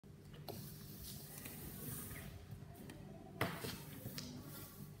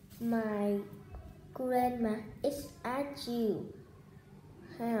My grandma is at your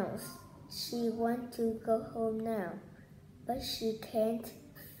house. She wants to go home now, but she can't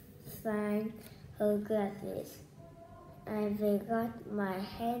find her glasses. I forgot my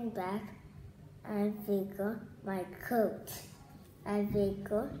handbag. I forgot my coat. I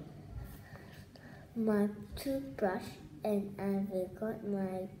forgot my toothbrush, and I forgot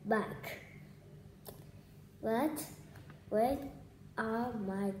my bag. But where are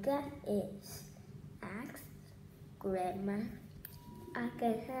my glasses? Asked Grandma. I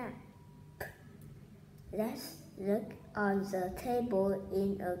can help. Let's look on the table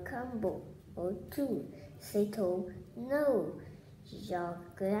in a cupboard or two. She told. No, your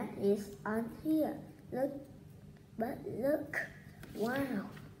glass is on here. Look, but look. Wow.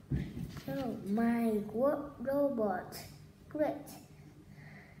 Oh, my robot. Great.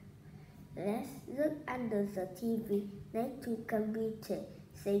 Let's look under the TV next to computer.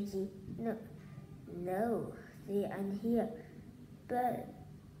 Say no, they are here. But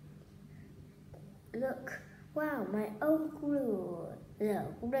look, wow, my old glue.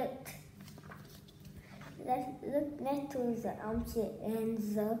 Great. Let's look next to the armchair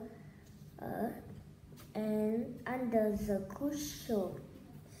and under the cushion.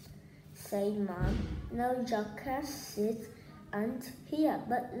 Say Mom, no, your glasses aren't here,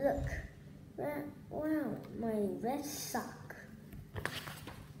 but look. Wow, my red sock.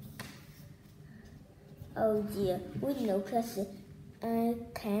 Oh dear, with no glasses, I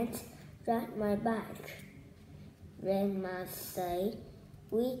can't ride my bike. Grandma said,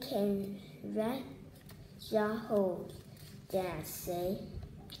 we can ride your home. Dad said,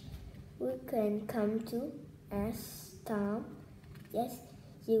 we can come to ask Tom. Yes,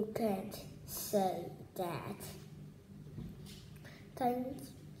 you can't say that. Thank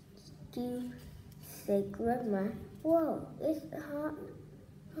you, said Grandma. Whoa, it's hot.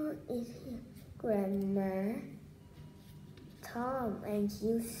 Hot is here. Grandma, Tom, and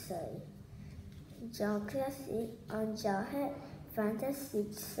you say, your glass is on your head. Fantastic,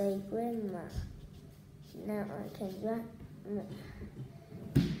 said Grandma. Now I can ride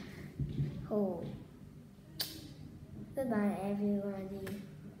home. Goodbye, everybody.